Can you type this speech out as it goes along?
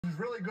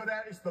really good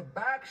at. It's the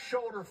back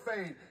shoulder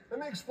fade. Let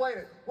me explain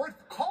it. We're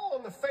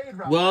calling the fade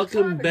route.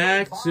 Welcome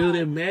back to the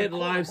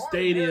MetLife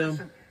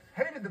Stadium.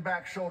 Hated the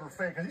back shoulder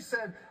fade because he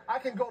said, I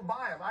can go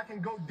by him. I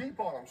can go deep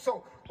on him.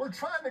 So we're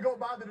trying to go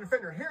by the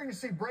defender. Here you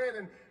see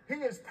Brandon. He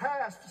is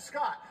past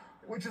Scott,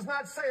 which is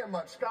not saying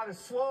much. Scott is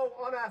slow,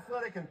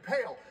 unathletic, and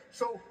pale.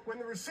 So when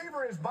the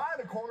receiver is by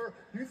the corner,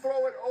 you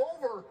throw it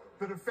over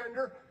the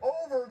defender,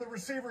 over the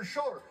receiver's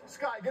shoulder.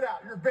 Scott, get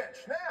out. You're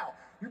benched. Now,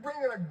 you bring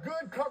in a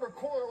good cover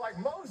corner like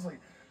Mosley.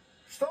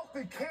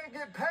 Stokely can't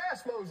get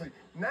past Mosley.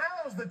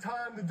 Now's the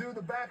time to do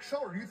the back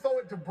shoulder. You throw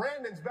it to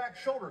Brandon's back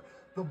shoulder.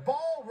 The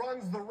ball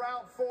runs the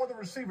route for the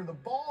receiver. The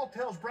ball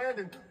tells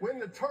Brandon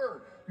when to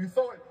turn. You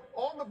throw it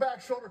on the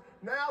back shoulder.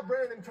 Now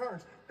Brandon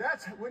turns.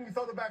 That's when you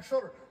throw the back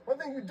shoulder. One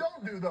thing you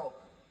don't do, though,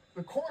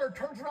 the corner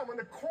turns around. When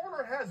the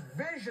corner has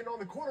vision on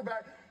the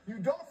quarterback, you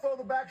don't throw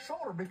the back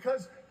shoulder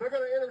because they're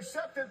going to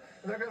intercept it,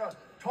 and they're going to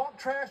talk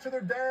trash to their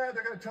dad.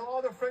 They're going to tell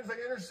all their friends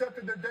they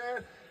intercepted their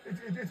dad.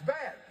 It's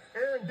bad.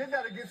 Aaron did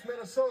that against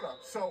Minnesota.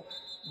 So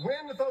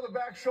when to throw the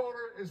back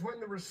shoulder is when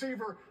the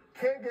receiver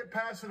can't get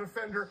past the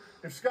defender.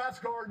 If Scott's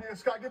guarding you,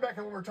 Scott, get back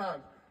in one more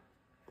time.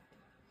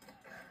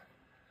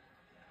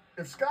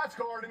 If Scott's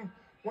guarding,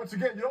 once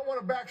again, you don't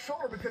want a back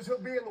shoulder because he'll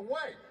be in the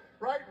way,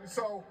 right?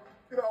 So,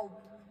 you know,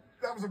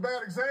 that was a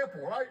bad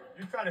example, right?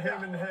 You try to hit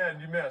him in the head,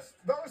 you missed.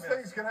 Those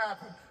things can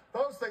happen.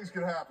 Those things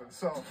can happen.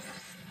 So,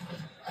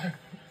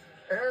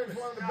 Aaron's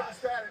one of the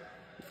best at it.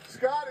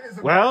 Scott is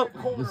a well,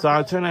 it's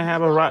our turn to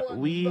have a right.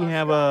 We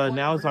have a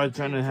now. It's our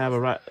turn to have a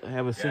right.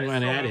 Have a swing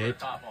right at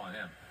it.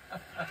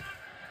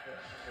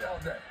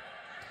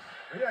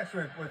 We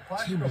actually, with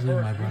Can't believe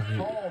my brother.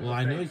 Well,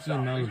 I know he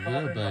came out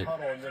good, but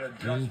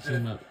he didn't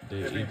seem up. He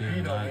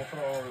didn't like.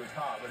 We'll throw over the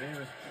top, but he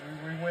was.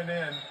 We went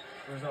in.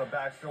 It was on a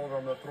back shoulder.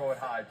 I'm gonna throw it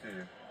high to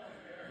you.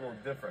 A little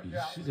different. You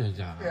should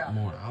have got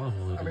more olive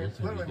oil. I mean,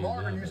 literally,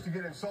 Marvin used to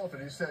get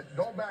insulted. He said,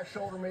 "Don't back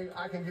shoulder me.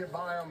 I can get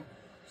by him."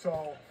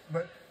 So,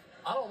 but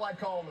I don't like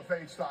calling the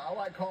fade style. I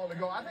like calling the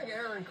go. I think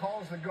Aaron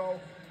calls the go.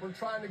 We're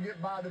trying to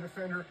get by the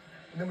defender,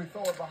 and then we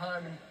throw it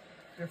behind him.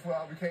 If we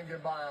can't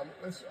get by him,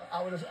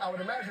 I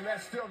would imagine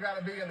that's still got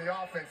to be in the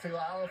offense.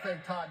 I don't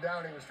think Todd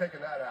Downing was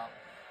taking that out.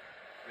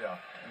 Yeah,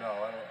 no,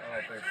 I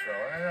don't think so.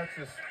 And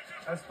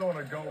that's throwing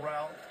a go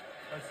route.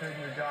 That's hitting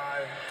your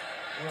guy,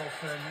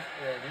 Wilson.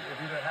 Yeah, if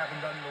he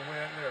haven't done the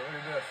win, there,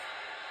 look at this.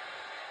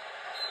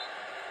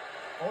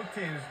 Both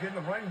teams getting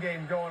the run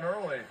game going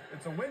early.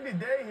 It's a windy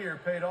day here,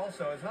 Pate.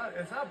 Also, it's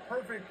not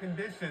perfect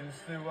conditions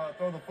to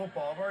throw the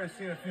football. I've already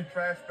seen a few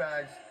trash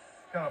bags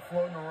kind of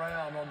floating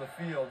around on the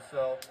field.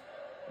 So,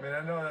 I mean,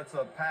 I know that's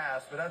a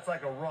pass, but that's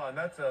like a run.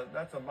 That's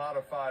a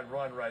modified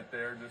run right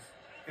there. Just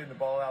getting the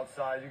ball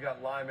outside. You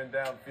got linemen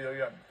downfield. You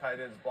got tight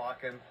ends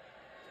blocking.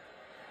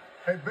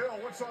 Hey, Bill,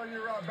 what's on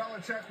your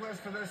Belichick list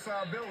for this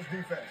Bills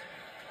defense?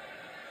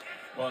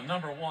 Well,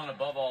 number one,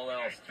 above all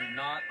else, do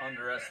not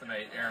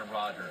underestimate Aaron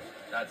Rodgers.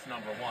 That's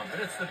number one. But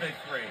it's the big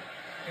three.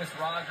 It's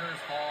Rodgers,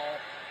 Hall,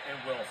 and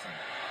Wilson.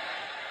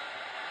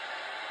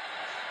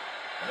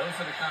 And those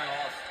are the kind of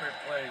off-script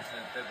plays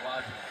that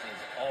Rodgers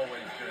is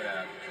always good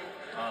at.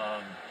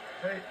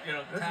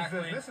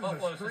 Tackling.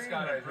 Buffalo's just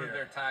got to improve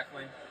their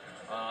tackling.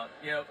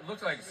 It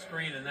looks like a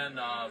screen, and then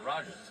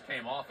Rodgers just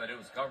came off it. It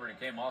was covered. He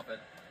came off it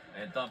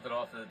and dumped it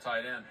off to the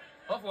tight end.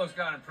 Buffalo's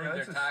got to improve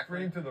their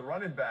tackling. Screen to the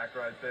running back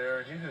right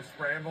there. He just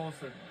scrambles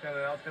and kind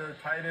of out there.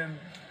 Tight end.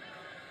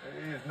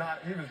 He was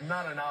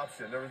not an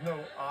option. There was no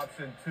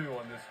option 2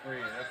 on this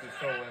screen. That's just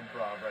total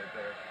improv right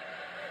there.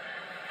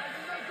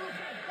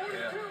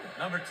 Yeah.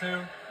 Number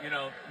 2,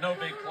 no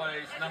big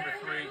plays. Number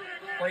 3,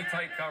 play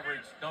tight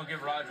coverage. Don't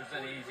give Rodgers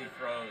any easy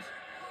throws.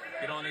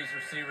 Get on these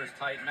receivers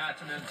tight, match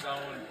them in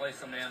zone, and play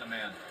some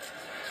man-to-man.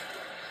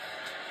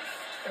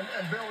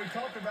 And Bill, we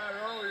talked about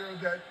earlier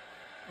that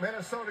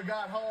Minnesota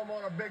got home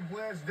on a big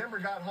blitz. Denver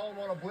got home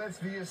on a blitz.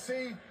 Do you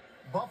see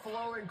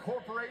Buffalo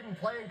incorporating,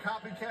 playing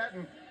copycat,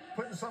 and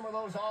putting some of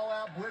those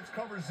all-out blitz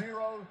cover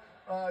zero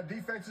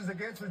defenses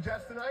against the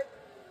Jets tonight?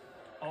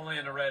 Only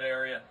in the red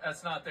area.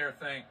 That's not their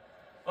thing.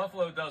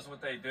 Buffalo does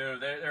what they do.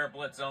 They're a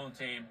blitz zone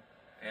team,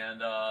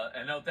 and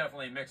they'll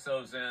definitely mix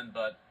those in,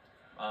 but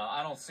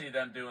I don't see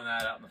them doing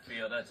that out in the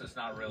field. That's just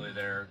not really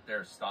their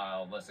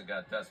style unless it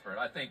got desperate.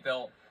 I think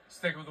they'll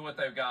stick with what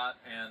they've got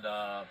and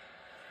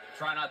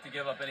try not to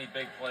give up any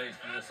big plays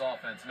to this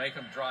offense. Make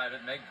them drive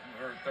it, make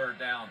them third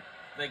down.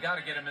 They got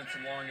to get them in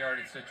some long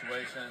yardage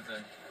situations,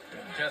 and the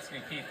Jets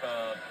can keep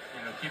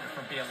it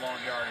from being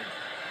long yardage.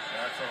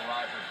 That's where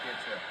Rodgers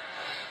gets you.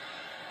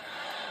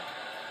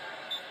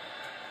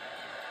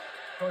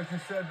 Coach, you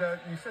said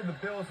the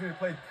Bills need to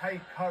play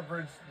tight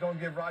coverage. Don't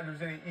give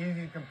Rodgers any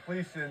easy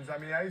completions. I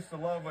mean, I used to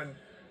love when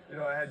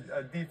I had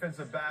a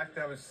defensive back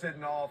that was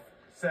sitting off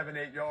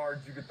 7-8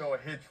 yards. You could throw a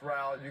hitch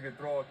route. You could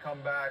throw a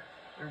comeback.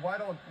 I mean, why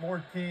don't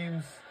more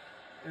teams,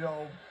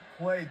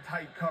 play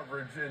tight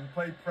coverage and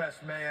play press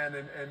man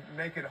and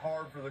make it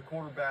hard for the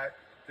quarterback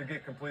to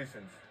get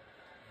completions?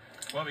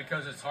 Well,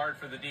 because it's hard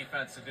for the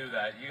defense to do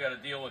that. You got to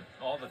deal with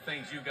all the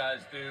things you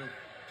guys do: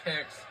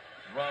 picks,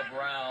 rub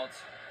routes,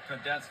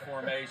 condensed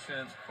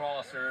formations,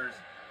 crossers.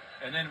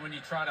 And then when you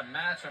try to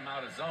match them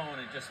out of zone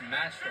and just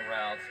match the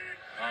routes,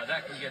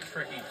 that can get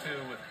tricky too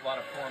with a lot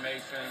of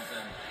formations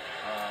and,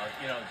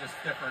 just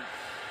different.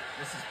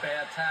 This is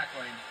bad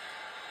tackling.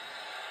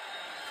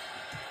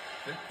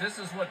 This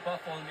is what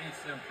Buffalo needs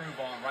to improve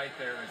on right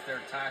there is their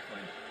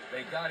tackling.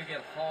 They got to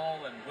get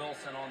Hall and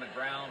Wilson on the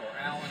ground, or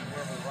Allen,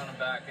 whoever the running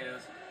back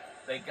is.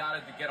 They got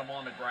to get them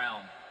on the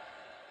ground.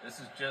 This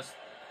is just,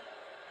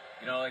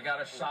 they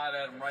got a shot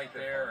at them right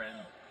there and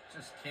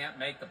just can't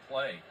make the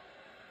play.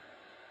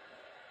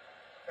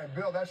 And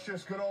Bill, that's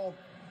just good old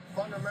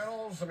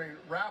fundamentals. I mean,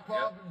 wrap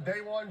up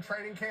day one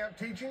training camp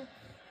teaching.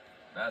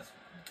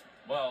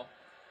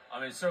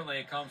 Certainly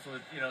it comes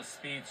with,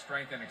 speed,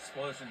 strength, and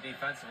explosion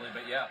defensively.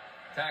 But yeah,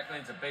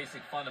 tackling is a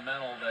basic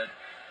fundamental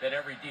that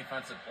every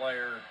defensive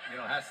player,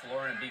 has to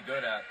learn and be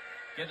good at.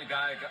 Getting a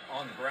guy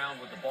on the ground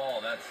with the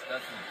ball, that's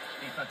what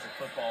defensive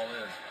football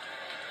is.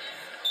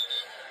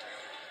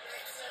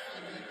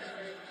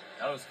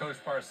 That was Coach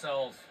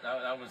Parcells.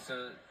 That was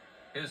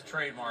his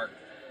trademark.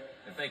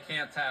 If they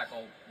can't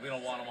tackle, we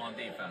don't want them on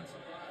defense.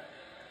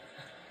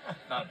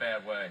 Not a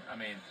bad way. I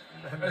mean,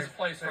 there's a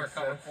place for a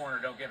cover corner,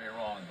 don't get me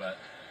wrong, but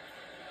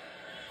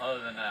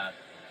other than that.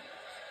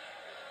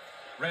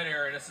 Red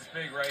area, this is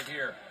big right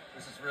here.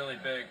 This is really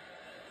big.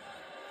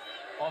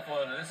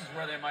 Buffalo, this is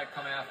where they might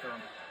come after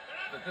them.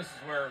 But this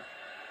is where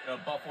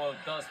Buffalo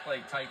does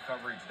play tight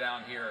coverage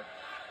down here.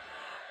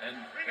 And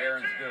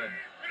Aaron's good.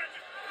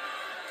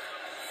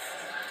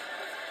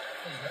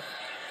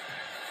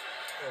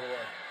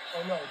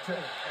 Oh, no, tip.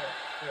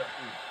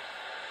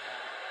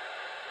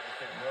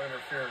 No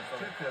interference on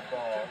the tip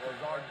ball.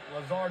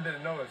 Lazard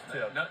didn't know his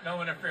tip.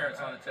 No interference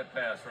on a tip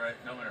pass, right?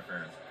 No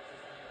interference.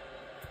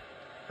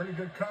 Pretty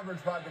good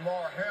coverage by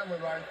DeMar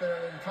Hamlin right there.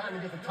 They're trying to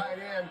get the tight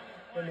end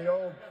in the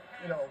old,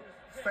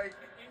 fake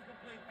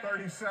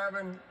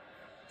 37,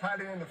 tight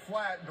end in the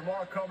flat.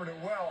 DeMar covered it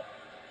well.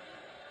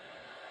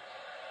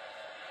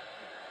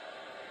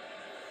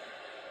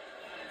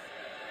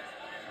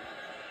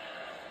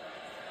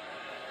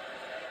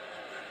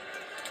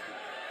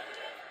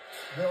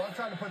 Bill, I'm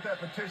trying to put that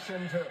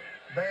petition to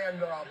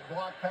ban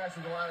block passes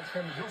to the line of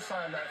scrimmage. You'll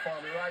sign that for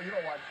me, right? You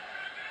don't like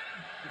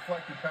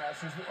deflected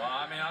passes. Well,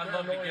 I'd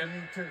love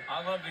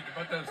to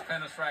put those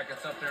tennis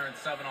rackets up there in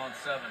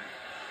 7-on-7.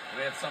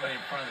 We had somebody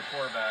in front of the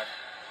quarterback.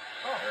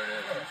 Oh, there it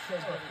is. He's so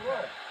good at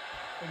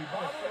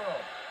throw.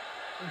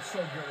 He's so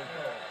good at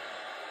throw.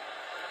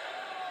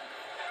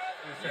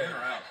 He's in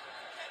or out?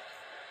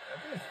 I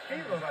think his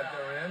feet look like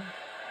they're in.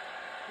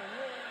 The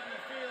ruling on the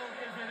field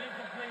is an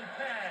incomplete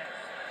pass.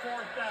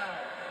 4th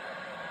down.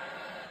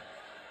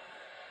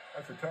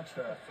 That's a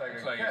touchdown.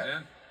 Looks like he's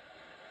in.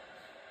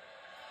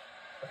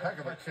 A heck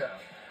of a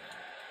catch.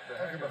 A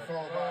heck of a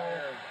throw by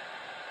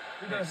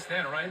Aaron. He's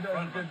standing right in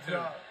front of him, too.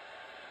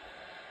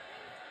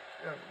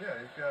 Yeah,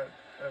 he's got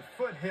a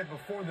foot hit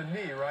before the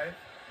knee, right?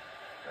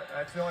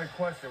 That's the only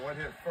question. What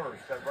hit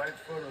first, that right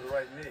foot or the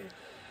right knee?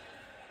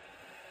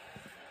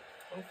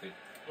 Both feet.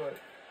 But,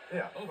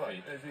 yeah, both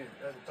feet. That's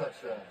a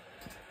touchdown.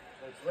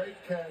 That's a great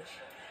catch.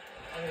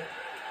 I mean,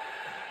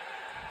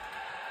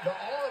 the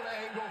arm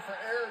angle for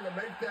Aaron to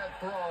make that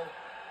throw.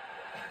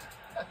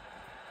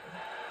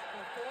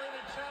 Before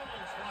the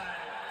challenge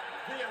flag,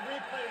 via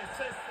replay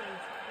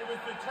assistance, it was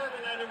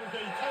determined that it was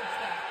a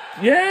touchdown.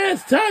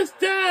 Yes,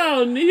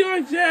 touchdown, New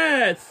York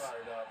Jets.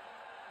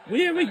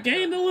 We have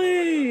regained the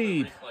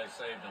lead. Replay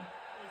saved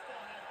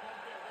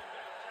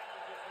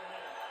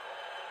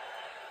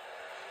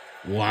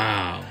him.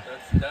 Wow.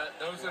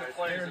 Those are the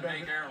plays that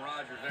make Aaron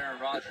Rodgers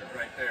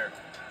right there.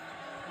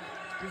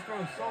 He's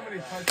thrown so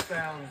many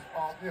touchdowns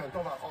off, talk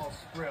about off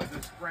script,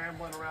 just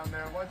scrambling around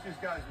there. Watch these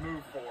guys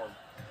move for him.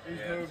 He's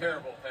moving.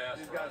 Terrible pass.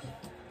 These guys.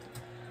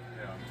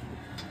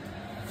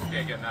 Yeah.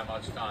 Can't get him that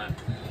much time.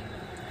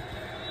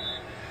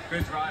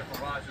 Good drive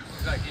for Rodgers.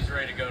 Looks like he's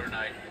ready to go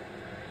tonight.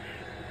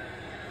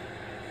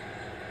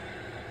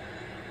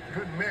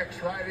 Good mix,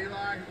 right,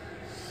 Eli?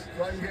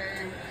 Run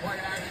game, play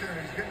action,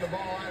 he's getting the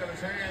ball out of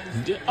his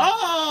hands.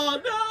 Oh,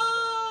 no!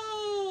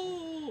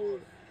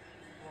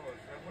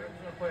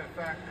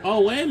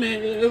 Oh, wait a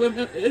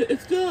minute.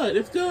 It's good.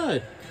 It's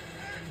good.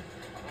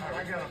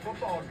 I got a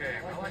football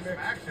game. I like some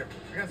action.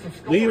 We got some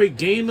scores. We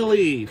regain the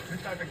lead.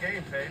 This type of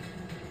game, Paige.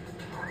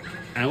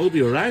 And we'll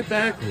be right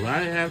back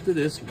right after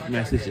this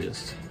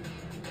messages.